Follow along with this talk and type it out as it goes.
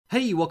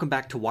Hey, welcome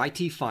back to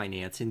YT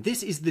Finance, and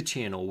this is the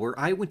channel where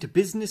I went to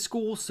business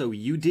school so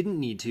you didn't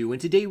need to,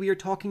 and today we are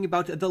talking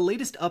about the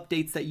latest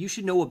updates that you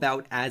should know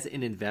about as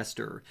an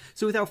investor.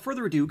 So without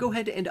further ado, go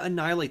ahead and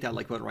annihilate that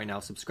like button right now,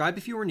 subscribe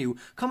if you are new,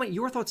 comment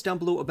your thoughts down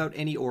below about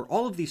any or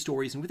all of these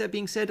stories, and with that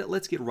being said,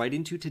 let's get right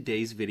into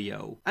today's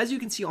video. As you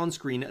can see on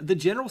screen, the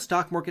general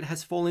stock market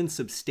has fallen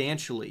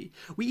substantially.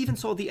 We even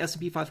saw the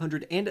S&P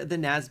 500 and the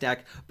NASDAQ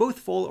both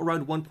fall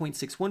around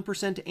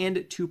 1.61% and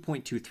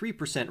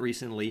 2.23%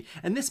 recently,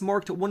 and this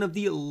marked one of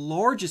the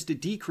largest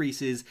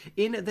decreases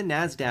in the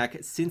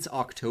NASDAQ since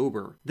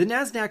October. The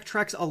NASDAQ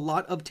tracks a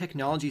lot of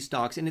technology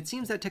stocks, and it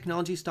seems that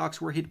technology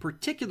stocks were hit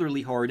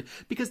particularly hard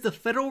because the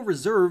Federal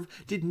Reserve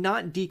did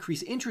not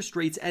decrease interest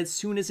rates as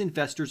soon as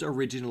investors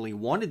originally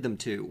wanted them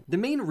to. The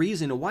main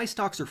reason why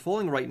stocks are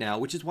falling right now,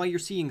 which is why you're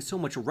seeing so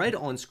much red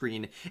on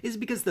screen, is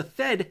because the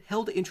Fed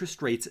held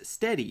interest rates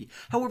steady.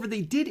 However,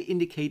 they did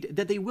indicate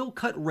that they will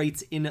cut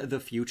rates in the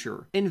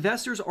future.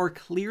 Investors are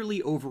clearly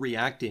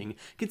overreacting,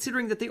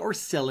 considering that they are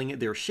selling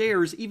their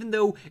shares, even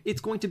though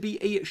it's going to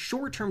be a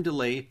short-term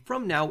delay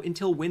from now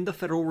until when the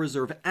Federal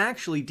Reserve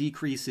actually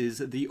decreases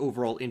the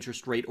overall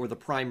interest rate or the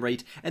prime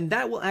rate, and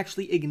that will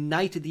actually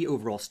ignite the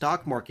overall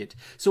stock market.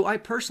 So I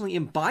personally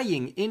am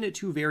buying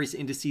into various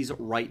indices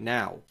right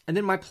now. And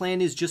then my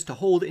plan is just to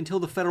hold until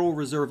the Federal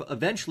Reserve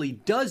eventually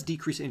does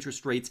decrease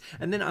interest rates,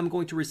 and then I'm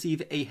going to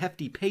receive a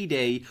hefty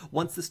payday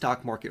once the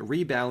stock market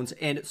rebounds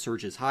and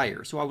surges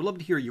higher. So I would love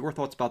to hear your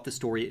thoughts about this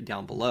story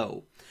down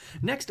below.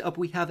 Next up,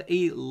 we have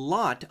a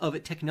lot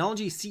of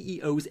technology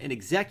CEOs and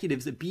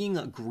executives being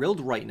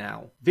grilled right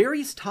now.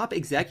 Various top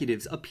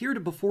executives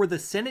appeared before the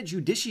Senate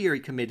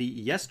Judiciary Committee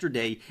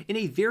yesterday in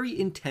a very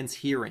intense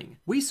hearing.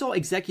 We saw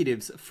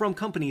executives from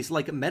companies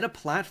like Meta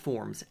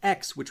Platforms,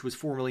 X, which was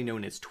formerly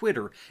known as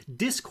Twitter,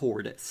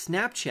 Discord,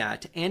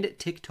 Snapchat, and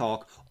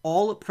TikTok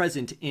all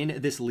present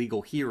in this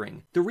legal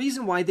hearing. The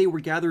reason why they were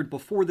gathered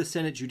before the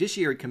Senate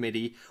Judiciary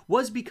Committee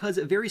was because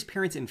various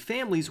parents and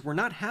families were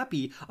not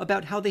happy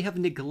about how they have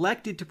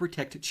neglected to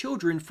protect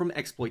children from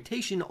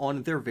exploitation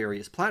on their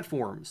various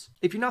platforms.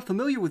 If you're not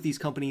familiar with these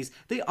companies,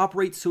 they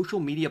operate social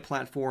media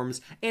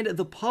platforms, and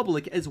the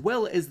public as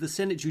well as the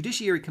Senate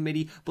Judiciary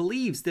Committee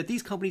believes that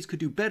these companies could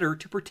do better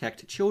to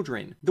protect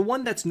children. The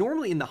one that's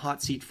normally in the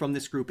hot seat from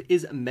this group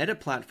is Meta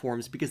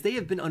Platforms, because they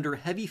have been under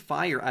heavy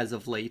fire as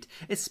of late,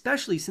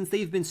 especially since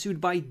they've been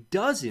sued by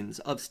dozens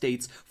of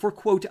states for,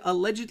 quote,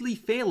 allegedly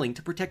failing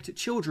to protect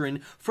children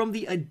from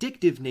the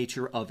addictive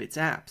nature of its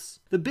apps.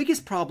 The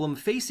biggest problem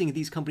facing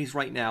these companies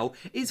right now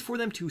is for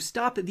them to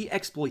stop the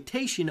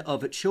exploitation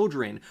of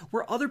children,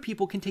 where other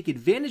people can take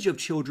advantage of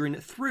children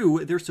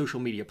through their social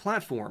media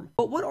platform.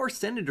 But what are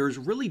senators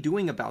really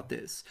doing about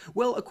this?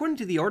 Well, according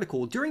to the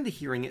article, during the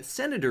hearing,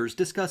 senators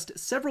discussed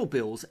several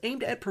bills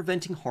aimed at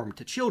preventing harm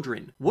to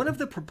children. One of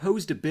the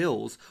proposed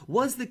bills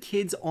was the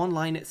Kids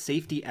Online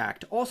Safety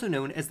Act, also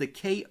known as the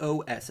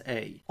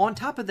KOSA. On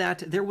top of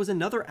that, there was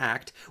another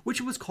act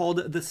which was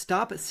called the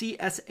Stop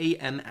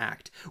CSAM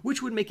Act,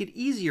 which would make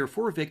it easier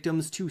for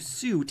victims to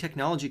sue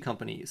technology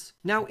companies.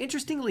 Now,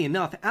 interestingly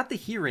enough, at the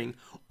hearing,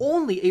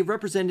 only a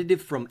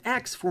representative from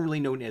X,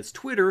 formerly known as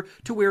Twitter,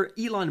 to where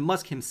Elon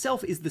Musk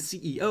himself is the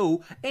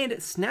CEO, and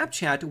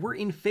Snapchat were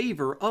in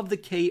favor of the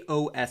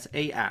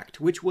KOSA Act,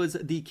 which was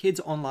the Kids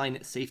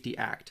Online Safety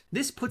Act.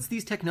 This puts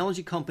these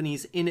technology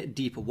companies in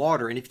deep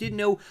water, and if you didn't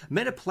know,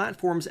 Meta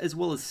Platforms as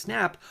well as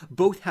Snap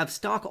both have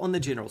stock on the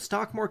general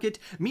stock market,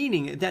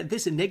 meaning that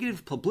this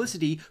negative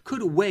publicity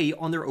could weigh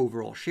on their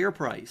overall share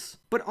price.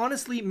 But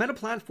honestly, Meta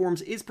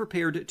Platforms is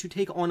prepared to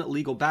take on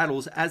legal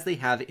battles as they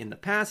have in the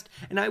past,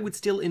 and I would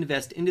still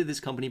invest into this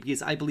company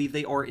because I believe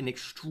they are an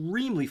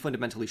extremely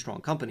fundamentally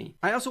strong company.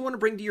 I also want to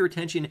bring to your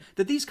attention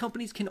that these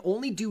companies can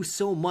only do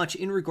so much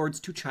in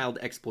regards to child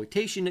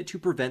exploitation to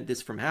prevent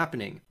this from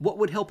happening. What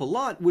would help a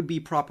lot would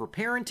be proper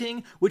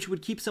parenting, which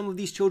would keep some of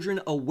these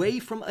children away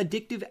from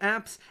addictive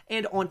apps,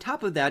 and on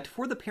top of that,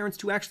 for the parents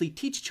to actually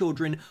teach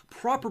children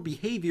proper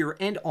behavior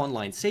and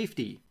online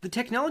safety. The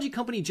technology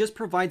company just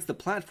provides the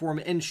platform,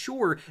 and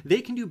sure,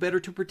 they can do better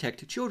to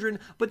protect children,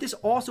 but this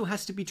also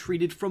has to be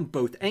treated from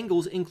both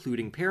angles,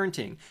 including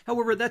parenting.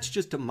 However, that's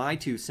just my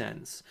 2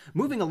 cents.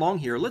 Moving along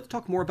here, let's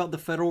talk more about the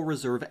Federal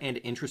Reserve and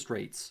interest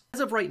rates. As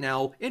of right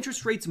now,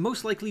 interest rates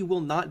most likely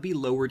will not be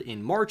lowered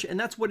in March, and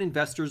that's what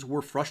investors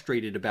were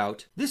frustrated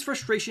about. This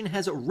frustration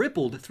has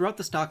rippled throughout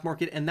the stock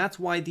market, and that's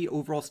why the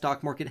overall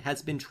stock market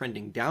has been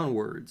trending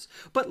downwards.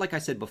 But like I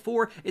said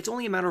before, it's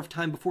only a matter of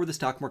time before the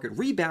stock market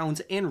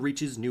rebounds and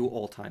reaches new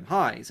all-time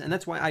highs, and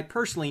that's why I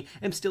personally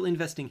am still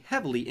investing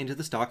heavily into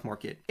the stock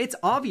market. It's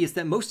obvious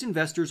that most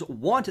investors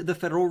want the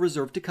Federal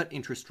Reserve to cut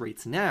interest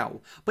rates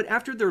now, but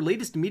after their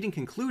latest meeting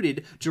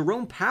concluded,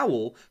 Jerome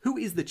Powell, who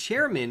is the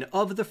chairman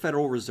of the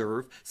Federal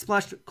Reserve,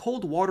 splashed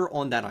cold water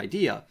on that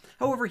idea.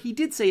 However, he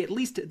did say at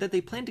least that they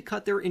plan to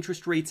cut their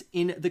interest rates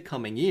in the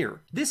coming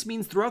year. This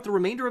means throughout the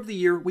remainder of the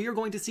year, we are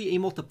going to see a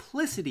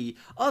multiplicity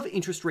of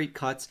interest rate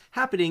cuts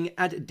happening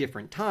at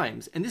different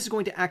times, and this is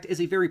going to act as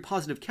a very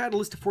positive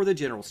catalyst for the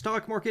general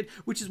stock market,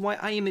 which is why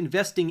I am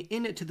investing in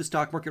into the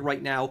stock market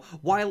right now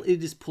while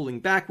it is pulling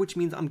back, which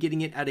means I'm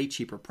getting it at a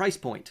cheaper price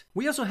point.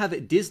 We also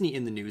have Disney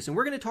in the news, and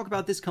we're going to talk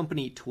about this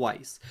company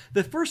twice.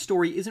 The first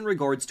story is in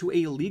regards to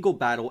a legal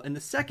battle, and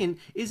the second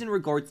is in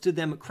regards to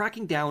them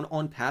cracking down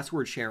on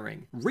password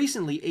sharing.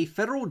 Recently, a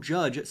federal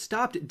judge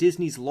stopped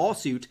Disney's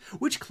lawsuit,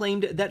 which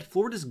claimed that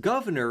Florida's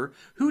governor,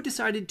 who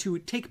decided to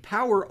take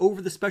power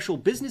over the special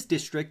business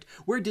district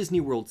where Disney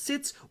World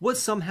sits,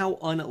 was somehow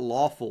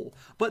unlawful.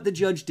 But the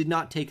judge did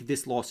not take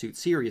this lawsuit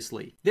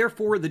seriously.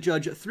 Therefore, the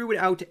judge threw it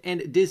out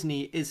and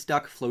Disney is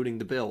stuck floating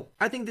the bill.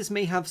 I think this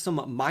may have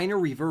some minor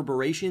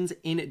reverberations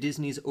in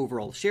Disney's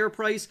overall share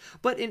price,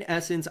 but in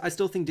essence, I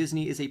still think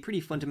Disney is a pretty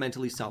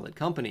fundamentally solid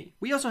company.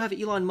 We also have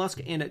Elon Musk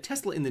and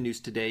Tesla in the news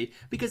today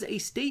because a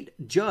state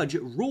judge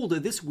ruled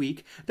this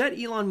week that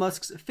Elon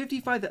Musk's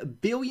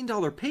 $55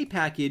 billion pay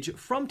package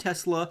from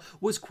Tesla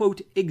was,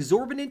 quote,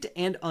 exorbitant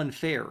and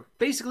unfair.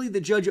 Basically,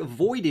 the judge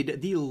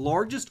voided the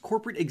largest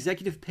corporate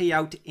executive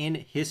payout in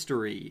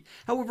history.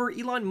 However,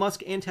 Elon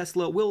Musk and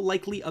Tesla will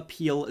likely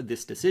appeal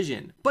this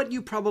decision. But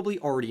you probably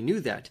already knew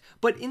that.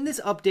 But in this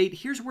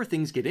update, here's where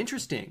things get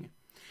interesting.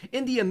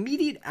 In the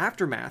immediate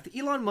aftermath,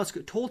 Elon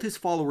Musk told his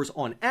followers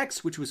on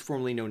X, which was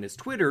formerly known as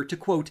Twitter, to,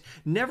 quote,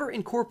 never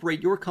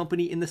incorporate your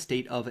company in the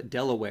state of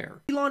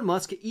Delaware. Elon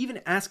Musk even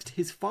asked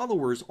his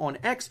followers on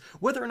X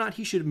whether or not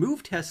he should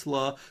move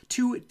Tesla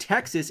to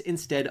Texas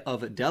instead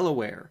of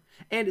Delaware.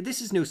 And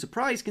this is no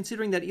surprise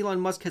considering that Elon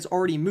Musk has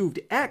already moved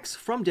X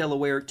from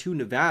Delaware to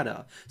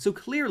Nevada, so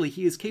clearly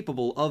he is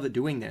capable of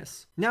doing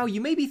this. Now,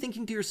 you may be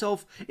thinking to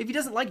yourself, if he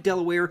doesn't like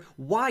Delaware,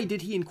 why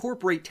did he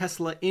incorporate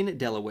Tesla in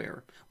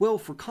Delaware? Well,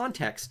 for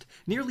context,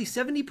 nearly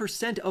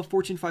 70% of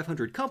Fortune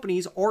 500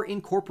 companies are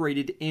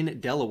incorporated in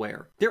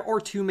Delaware. There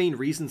are two main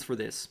reasons for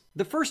this.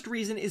 The first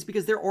reason is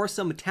because there are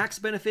some tax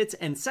benefits,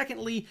 and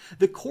secondly,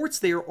 the courts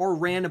there are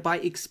ran by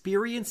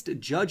experienced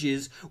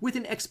judges with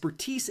an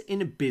expertise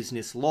in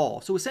business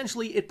law, so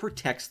essentially it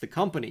protects the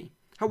company.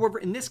 However,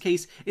 in this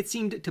case, it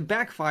seemed to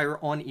backfire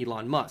on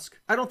Elon Musk.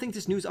 I don't think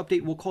this news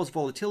update will cause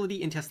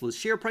volatility in Tesla's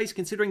share price,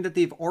 considering that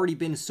they've already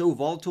been so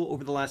volatile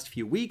over the last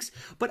few weeks,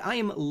 but I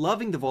am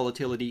loving the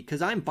volatility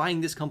because I'm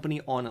buying this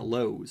company on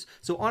lows.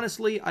 So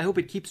honestly, I hope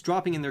it keeps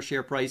dropping in their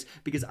share price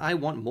because I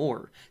want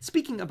more.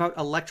 Speaking about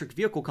electric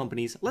vehicle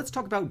companies, let's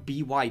talk about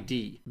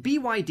BYD.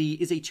 BYD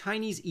is a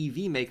Chinese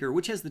EV maker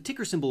which has the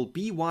ticker symbol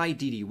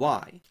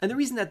BYDDY. And the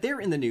reason that they're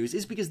in the news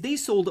is because they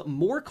sold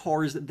more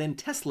cars than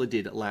Tesla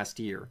did last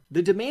year.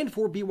 The demand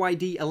for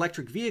BYD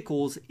electric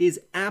vehicles is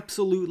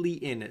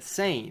absolutely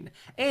insane.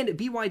 And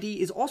BYD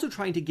is also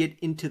trying to get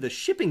into the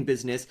shipping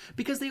business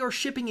because they are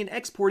shipping and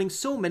exporting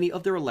so many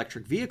of their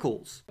electric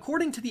vehicles.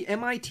 According to the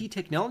MIT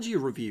Technology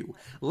Review,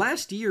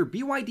 last year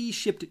BYD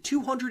shipped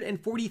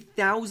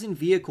 240,000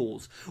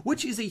 vehicles,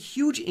 which is a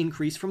huge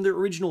increase from their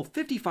original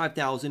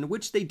 55,000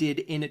 which they did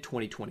in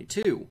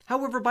 2022.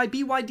 However, by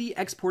BYD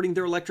exporting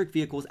their electric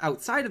vehicles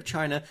outside of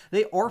China,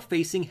 they are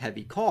facing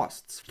heavy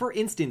costs. For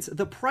instance,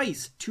 the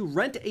price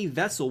to rent a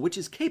vessel which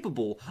is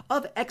capable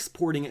of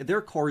exporting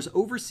their cars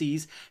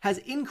overseas has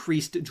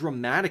increased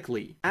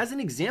dramatically. As an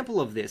example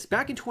of this,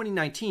 back in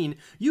 2019,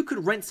 you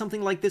could rent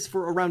something like this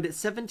for around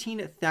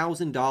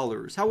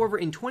 $17,000. However,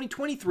 in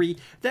 2023,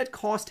 that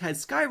cost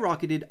has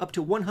skyrocketed up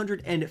to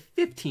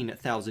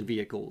 115,000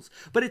 vehicles.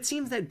 But it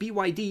seems that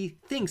BYD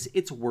thinks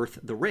it's worth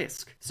the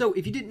risk. So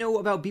if you didn't know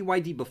about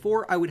BYD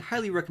before, I would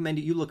highly recommend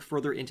you look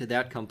further into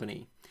that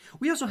company.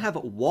 We also have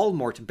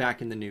Walmart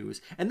back in the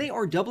news, and they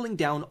are doubling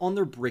down on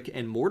their brick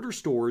and mortar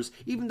stores,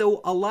 even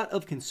though a lot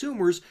of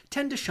consumers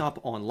tend to shop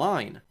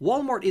online.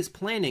 Walmart is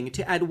planning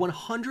to add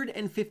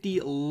 150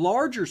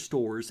 larger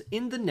stores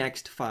in the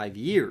next 5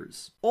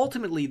 years.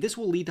 Ultimately, this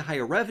will lead to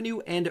higher revenue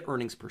and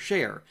earnings per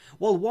share,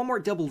 while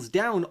Walmart doubles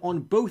down on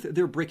both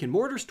their brick and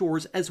mortar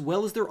stores as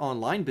well as their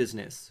online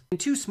business. In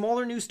two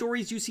smaller news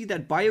stories, you see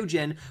that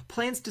Biogen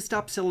plans to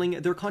stop selling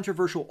their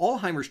controversial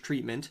Alzheimer's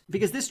treatment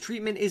because this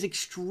treatment is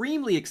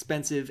extremely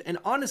expensive, and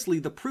honestly,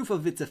 the proof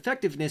of its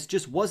effectiveness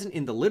just wasn't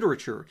in the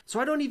literature.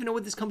 So I don't even know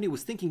what this company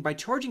was thinking by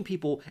charging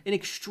people an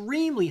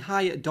extremely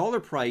high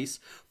dollar price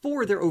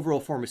for their overall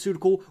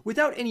pharmaceutical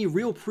without any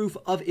real proof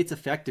of its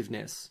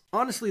effectiveness.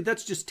 Honestly,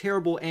 that's just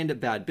terrible and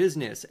bad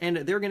business, and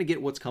they're going to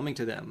get what's coming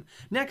to them.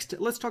 Next,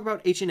 let's talk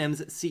about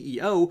H&M's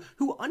CEO,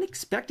 who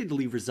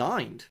unexpectedly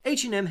resigned.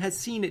 H&M has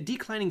seen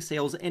declining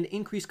sales and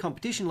increased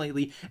competition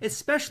lately,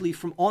 especially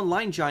from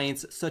online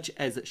giants such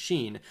as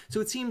Shein.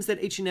 So it seems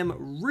that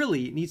H&M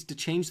really needs to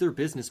change their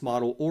business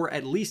model, or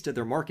at least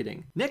their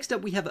marketing. Next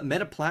up, we have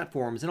Meta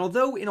Platforms, and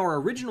although in our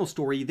original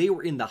story they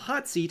were in the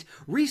hot seat,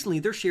 recently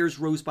their shares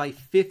rose by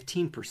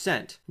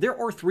 15%. There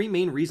are three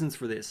main reasons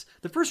for this.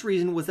 The first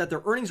reason was that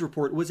their earnings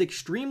report was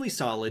extremely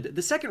solid.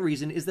 The second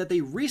reason is that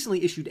they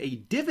recently issued a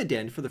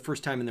dividend for the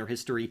first time in their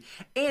history,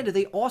 and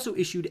they also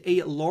issued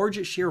a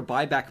large share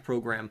buyback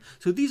program.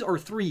 So these are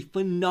three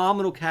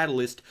phenomenal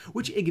catalysts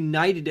which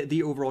ignited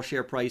the overall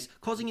share price,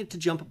 causing it to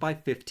jump by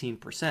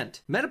 15%.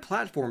 Meta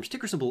Platforms,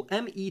 ticker symbol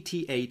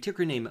META,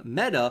 ticker name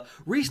Meta,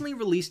 recently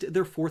released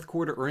their fourth quarter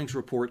quarter earnings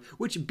report,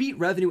 which beat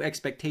revenue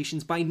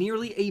expectations by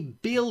nearly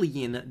 $1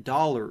 billion.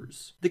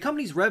 The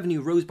company's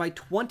revenue rose by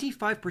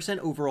 25%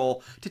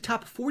 overall to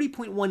top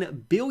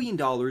 $40.1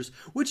 billion,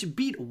 which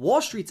beat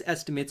Wall Street's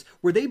estimates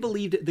where they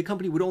believed the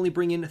company would only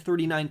bring in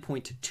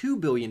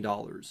 $39.2 billion.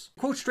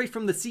 Quote straight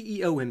from the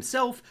CEO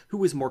himself,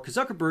 who is Mark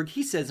Zuckerberg,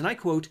 he says, and I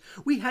quote,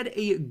 "We had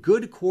a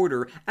good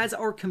quarter as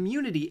our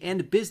community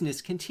and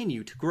business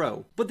continue to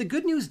grow." But the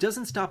good news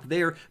doesn't stop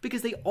there,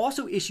 because they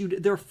also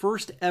issued their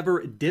first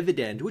ever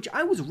dividend, which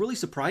I was really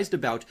surprised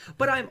about,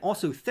 but I'm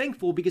also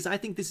thankful because I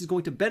think this is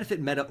going to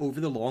benefit Meta over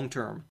the long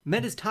term.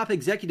 Meta's top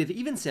executive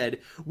even said,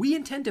 "We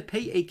intend to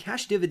pay a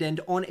cash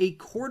dividend on a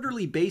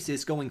quarterly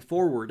basis going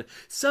forward,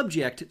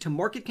 subject to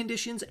market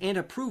conditions and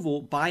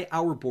approval by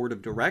our board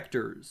of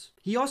directors."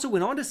 He also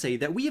went on to say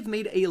that we have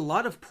made a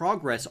lot of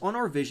progress on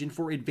our vision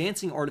for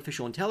advancing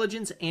artificial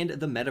intelligence and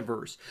the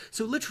metaverse.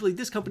 So literally,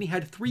 this company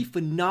had 3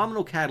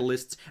 phenomenal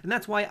catalysts, and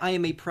that's why I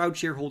am a proud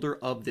shareholder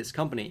of this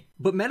company.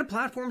 But Meta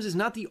Platforms is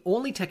not the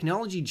only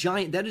technology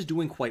giant that is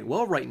doing quite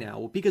well right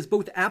now, because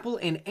both Apple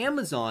and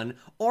Amazon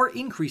are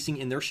increasing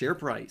in their share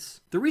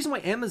price. The reason why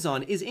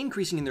Amazon is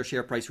increasing in their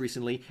share price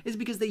recently is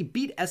because they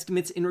beat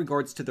estimates in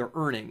regards to their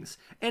earnings,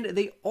 and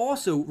they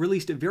also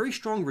released very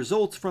strong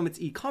results from its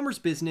e-commerce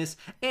business,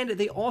 and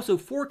they also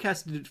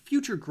forecasted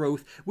future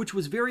growth, which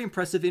was very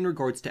impressive in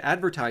regards to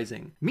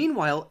advertising.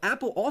 Meanwhile,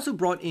 Apple also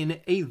brought in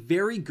a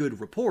very good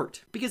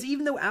report, because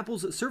even though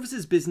Apple's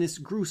services business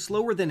grew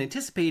slower than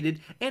anticipated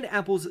and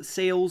Apple's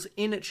sales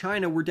in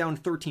China were down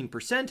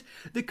 13%,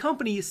 the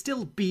company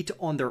still beat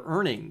on their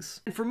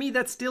earnings. And for me,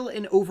 that's still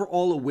an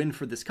overall win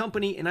for this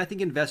company, and I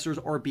think investors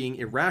are being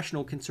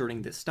irrational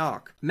concerning this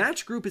stock.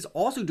 Match Group is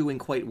also doing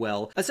quite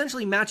well.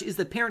 Essentially, Match is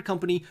the parent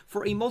company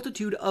for a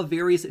multitude of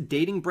various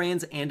dating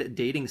brands and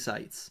dating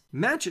sites.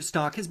 Match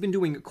stock has been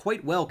doing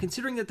quite well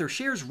considering that their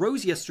shares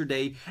rose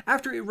yesterday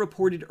after it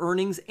reported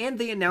earnings and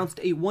they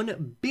announced a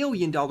 $1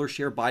 billion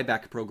share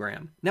buyback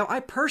program. Now, I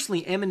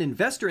personally am an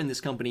investor in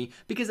this company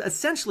because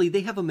essentially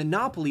they have a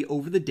monopoly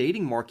over the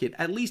dating market,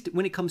 at least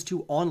when it comes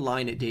to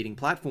online dating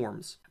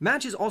platforms.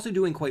 Match is also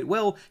doing quite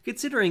well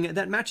considering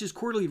that Match's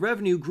quarterly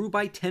revenue grew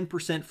by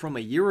 10% from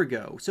a year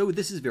ago, so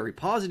this is very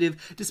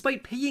positive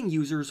despite paying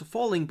users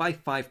falling by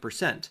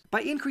 5%.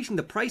 By increasing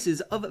the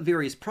prices of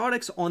various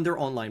products on their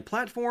online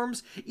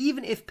platforms,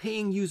 even if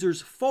paying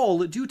users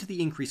fall due to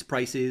the increased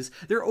prices,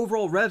 their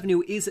overall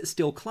revenue is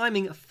still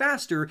climbing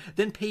faster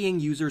than paying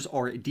users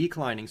are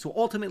declining. So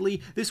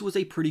ultimately, this was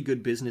a pretty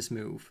good business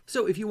move.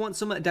 So if you want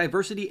some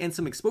diversity and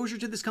some exposure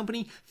to this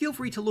company, feel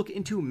free to look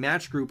into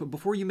Match Group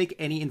before you make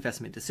any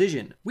investment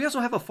decision. We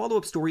also have a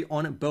follow-up story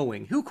on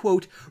Boeing, who,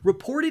 quote,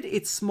 reported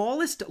its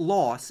smallest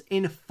loss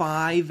in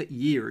 5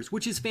 years,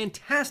 which is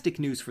fantastic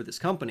news for this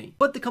company.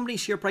 But the company's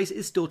share price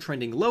is still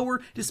trending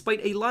lower,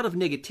 despite a lot of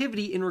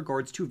negativity in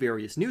regards to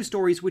various news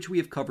stories, which we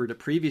have covered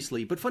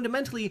previously. But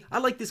fundamentally, I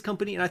like this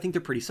company and I think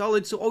they're pretty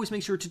solid, so always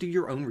make sure to do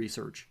your own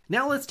research.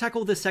 Now let's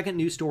tackle the second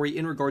news story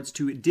in regards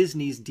to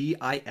Disney's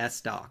DIS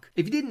stock.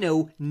 If you didn't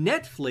know,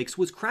 Netflix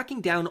was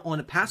cracking down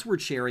on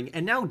password sharing,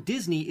 and now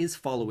Disney is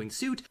following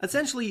suit.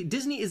 Essentially,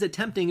 Disney is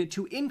attempting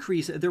to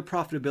increase their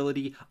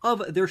profitability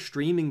of their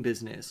streaming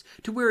business,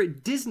 to where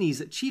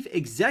Disney's chief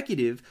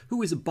executive,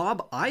 who is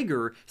Bob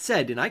Iger,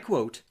 said, and I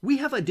quote, "We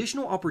have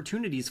additional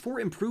opportunities for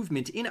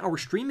improvement in our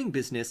streaming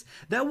business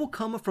that will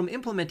come from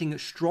implementing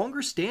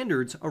stronger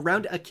standards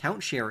around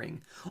account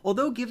sharing.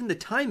 Although given the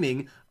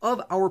timing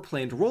of our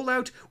planned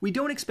rollout, we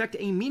don't expect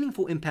a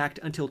meaningful impact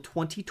until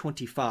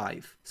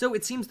 2025. So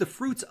it seems the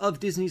fruits of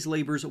Disney's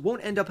labors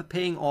won't end up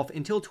paying off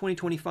until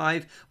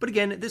 2025, but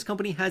again, this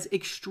company has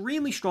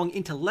extremely strong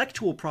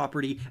intellectual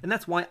property, and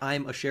that's why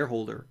I'm a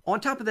shareholder.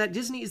 On top of that,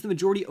 Disney is the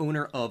majority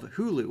owner of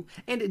Hulu,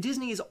 and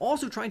Disney is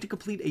also trying to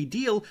complete a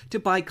deal to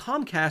buy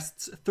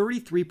Comcast's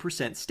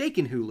 33% stake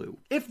in Hulu.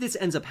 If this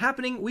ends up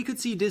happening, we could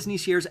see Disney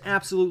shares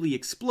absolutely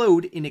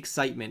explode in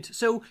excitement,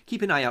 so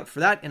keep an eye out for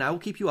that, and I will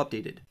keep you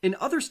updated. In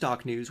other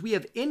stock news, we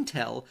have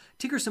Intel,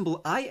 ticker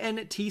symbol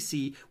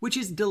INTC, which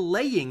is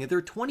delaying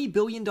their $20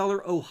 billion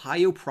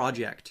Ohio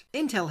project.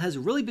 Intel has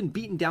really been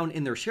beaten down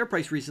in their share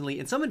price recently,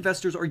 and some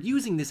investors are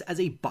using this as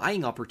a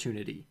buying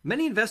opportunity.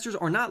 Many investors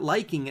are not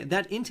liking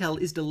that Intel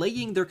is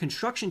delaying their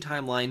construction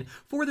timeline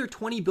for their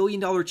 $20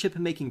 billion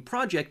chip-making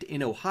project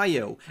in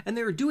Ohio, and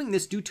they are doing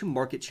this due to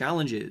market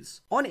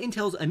challenges. On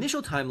Intel's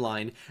initial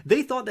timeline,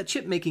 they thought that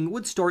chip making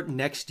would start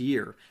next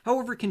year.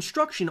 However,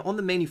 construction on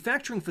the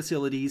manufacturing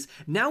facilities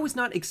now is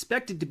not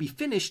expected to be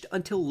finished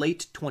until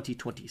late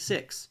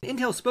 2026.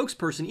 Intel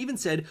spokesperson even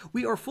said,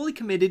 "We are fully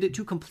committed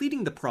to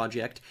completing the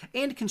project,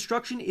 and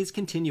construction is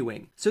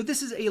continuing." So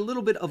this is a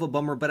little bit of a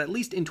bummer, but at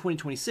least in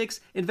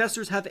 2026,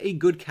 investors have a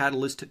good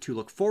catalyst to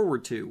look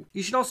forward to.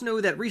 You should also know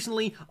that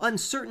recently,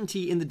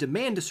 uncertainty in the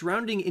demand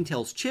surrounding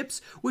Intel's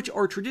chips, which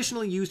are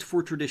traditionally used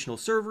for traditional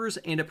servers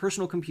and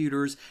personal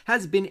computers,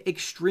 has been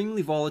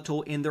extremely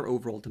volatile in their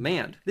overall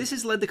demand. This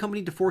has led the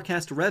company to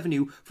forecast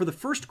revenue for the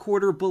first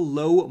quarter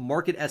below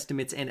market estimates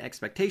estimates and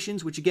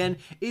expectations, which again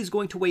is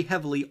going to weigh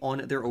heavily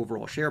on their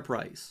overall share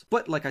price.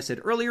 But like I said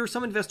earlier,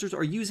 some investors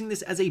are using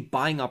this as a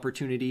buying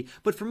opportunity,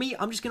 but for me,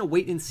 I'm just going to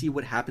wait and see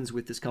what happens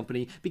with this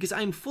company because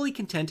I'm fully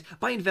content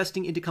by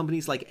investing into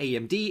companies like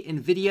AMD,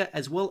 Nvidia,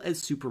 as well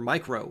as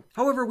Supermicro.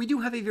 However, we do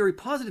have a very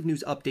positive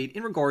news update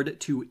in regard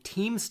to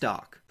Team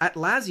stock.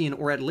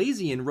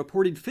 Atlassian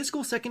reported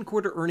fiscal second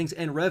quarter earnings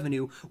and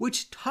revenue,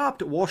 which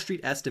topped Wall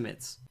Street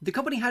estimates. The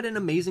company had an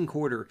amazing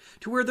quarter,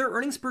 to where their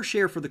earnings per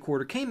share for the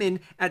quarter came in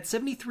at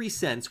 73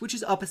 cents, which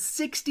is up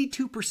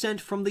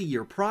 62% from the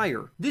year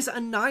prior. This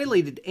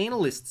annihilated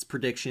analysts'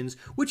 predictions,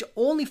 which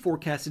only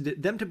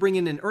forecasted them to bring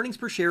in an earnings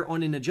per share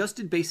on an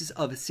adjusted basis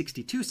of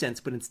 62 cents,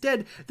 but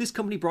instead, this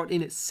company brought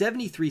in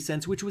 73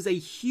 cents, which was a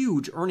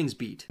huge earnings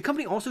beat. The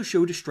company also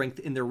showed strength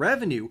in their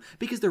revenue,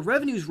 because their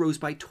revenues rose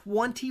by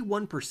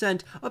 21%,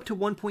 up to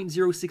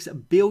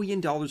 $1.06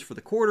 billion for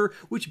the quarter,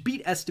 which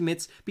beat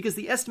estimates because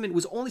the estimate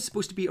was only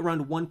supposed to be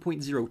around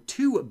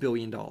 $1.02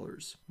 billion.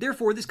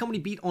 Therefore, this company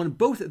beat on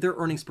both their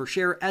earnings per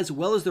share as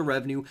well as their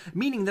revenue,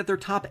 meaning that their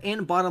top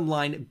and bottom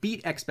line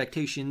beat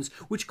expectations,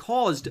 which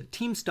caused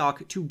Team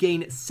stock to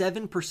gain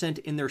 7%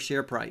 in their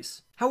share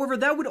price. However,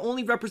 that would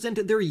only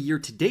represent their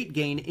year-to-date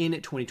gain in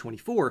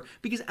 2024,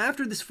 because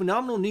after this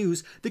phenomenal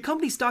news, the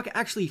company's stock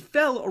actually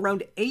fell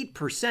around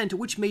 8%,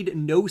 which made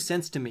no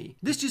sense to me.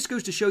 This just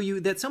goes to show you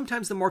that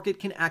sometimes the market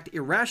can act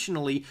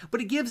irrationally, but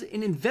it gives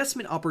an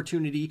investment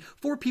opportunity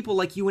for people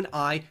like you and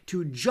I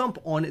to jump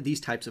on these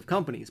types of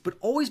companies. But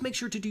always make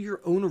sure to do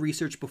your own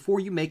research before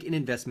you make an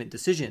investment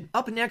decision.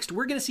 Up next,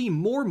 we're going to see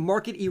more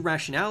market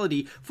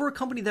irrationality for a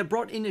company that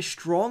brought in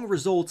strong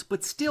results,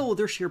 but still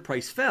their share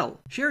price fell.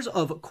 Shares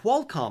of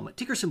Qualcomm,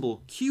 ticker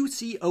symbol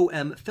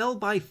QCOM, fell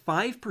by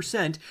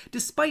 5%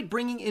 despite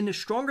bringing in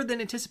stronger than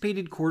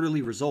anticipated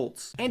quarterly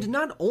results. And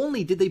not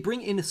only did they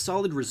bring in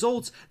solid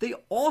results, they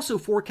also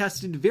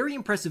forecasted very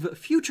impressive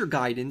future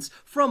guidance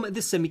from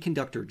the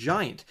semiconductor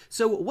giant.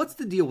 So what's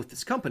the deal with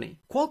this company?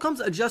 Qualcomm's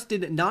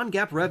adjusted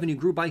non-GAAP revenue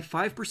grew by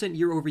 5%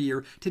 year over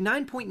year to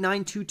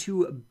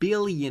 $9.922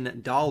 billion,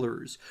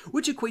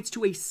 which equates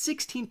to a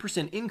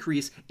 16%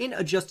 increase in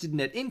adjusted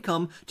net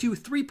income to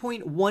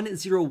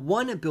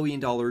 $3.101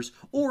 billion,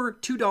 or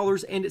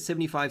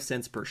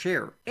 $2.75 per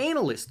share.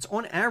 Analysts,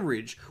 on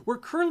average, were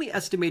currently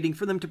estimating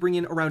for them to bring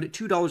in around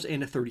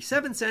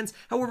 $2.37.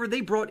 However,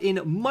 they brought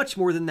in much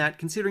more than that,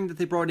 considering that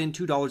they brought in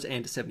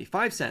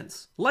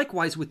 $2.75.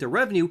 Likewise, with their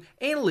revenue,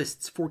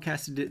 analysts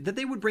forecasted that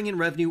they would bring in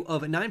revenue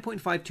of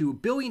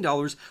 $9.52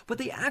 billion, but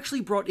they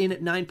actually brought in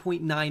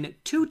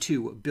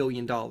 $9.922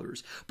 billion.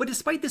 But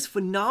despite this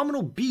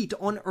phenomenal beat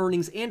on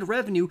earnings and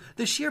revenue,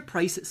 the share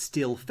price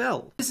still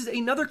fell. This is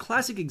another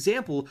classic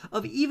example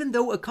of, even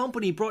though a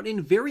company brought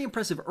in very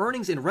impressive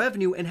earnings and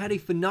revenue and had a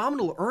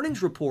phenomenal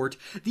earnings report,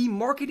 the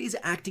market is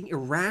acting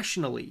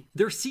irrationally.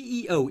 Their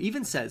CEO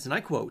even says, and I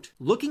quote,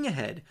 "Looking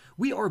ahead,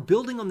 we are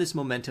building on this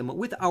momentum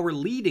with our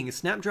leading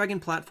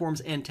Snapdragon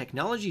platforms and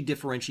technology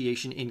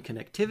differentiation in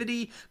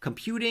connectivity,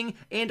 computing,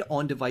 and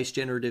on-device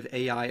generative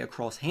AI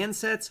across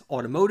handsets,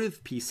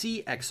 automotive,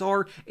 PC,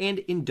 XR, and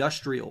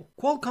industrial."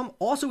 Qualcomm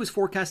also is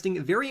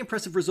forecasting very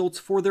impressive results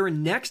for their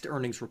next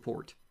earnings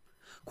report.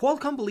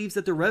 Qualcomm believes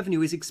that their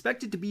revenue is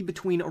expected to be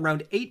between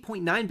around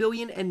 $8.9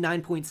 billion and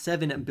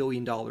 $9.7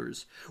 billion,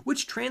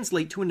 which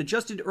translate to an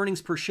adjusted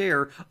earnings per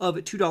share of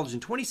 $2.20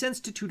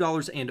 to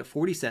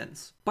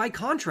 $2.40. By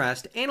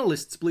contrast,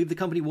 analysts believe the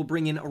company will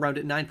bring in around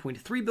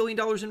 $9.3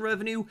 billion in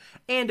revenue,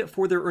 and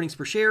for their earnings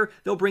per share,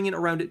 they'll bring in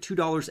around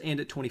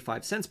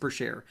 $2.25 per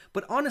share.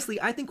 But honestly,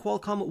 I think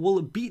Qualcomm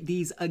will beat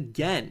these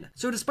again.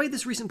 So despite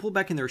this recent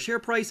pullback in their share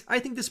price, I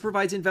think this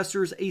provides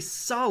investors a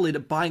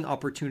solid buying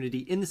opportunity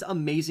in this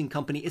amazing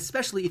company,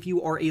 especially if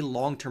you are a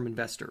long-term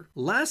investor.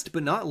 Last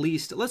but not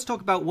least, let's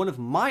talk about one of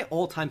my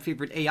all-time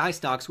favorite AI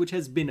stocks, which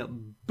has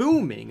been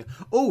booming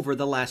over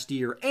the last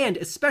year and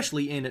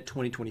especially in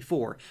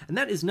 2024, and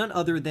that is none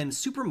other than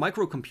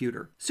Supermicro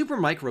Computer.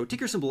 Supermicro,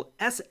 ticker symbol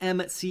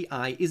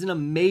SMCI, is an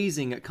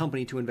amazing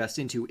company to invest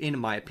into, in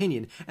my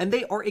opinion, and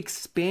they are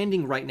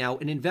expanding right now,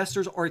 and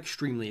investors are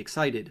extremely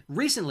excited.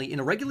 Recently, in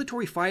a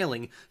regulatory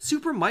filing,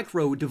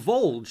 Supermicro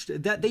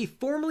divulged that they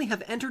formally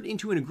have entered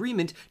into an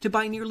agreement to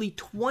buy nearly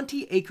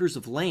 20 acres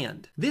of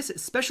land. This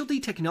specialty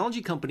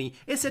technology company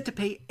is set to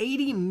pay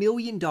 $80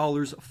 million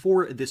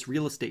for this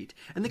real estate,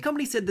 and the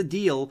company said the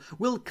deal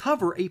will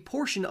cover a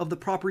portion of the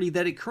property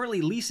that it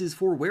currently leases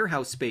for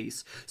warehouse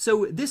space.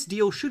 So this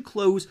deal should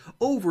close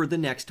over the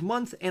next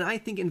month, and I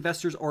think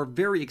investors are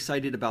very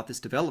excited about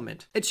this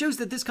development. It shows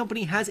that this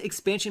company has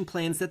expansion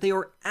plans that they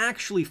are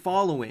actually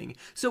following,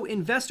 so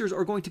investors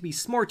are going to be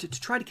smart to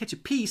try to catch a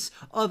piece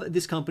of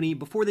this company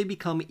before they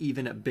become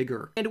even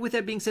bigger. And with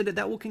that being said,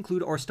 that will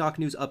conclude our stock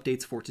news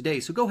updates for today.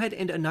 So go ahead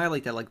and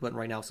annihilate that like button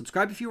right now.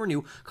 Subscribe if you are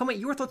new. Comment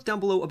your thoughts down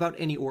below about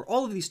any or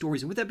all of these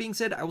stories. And with that being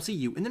said, I will see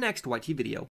you in the next YT video.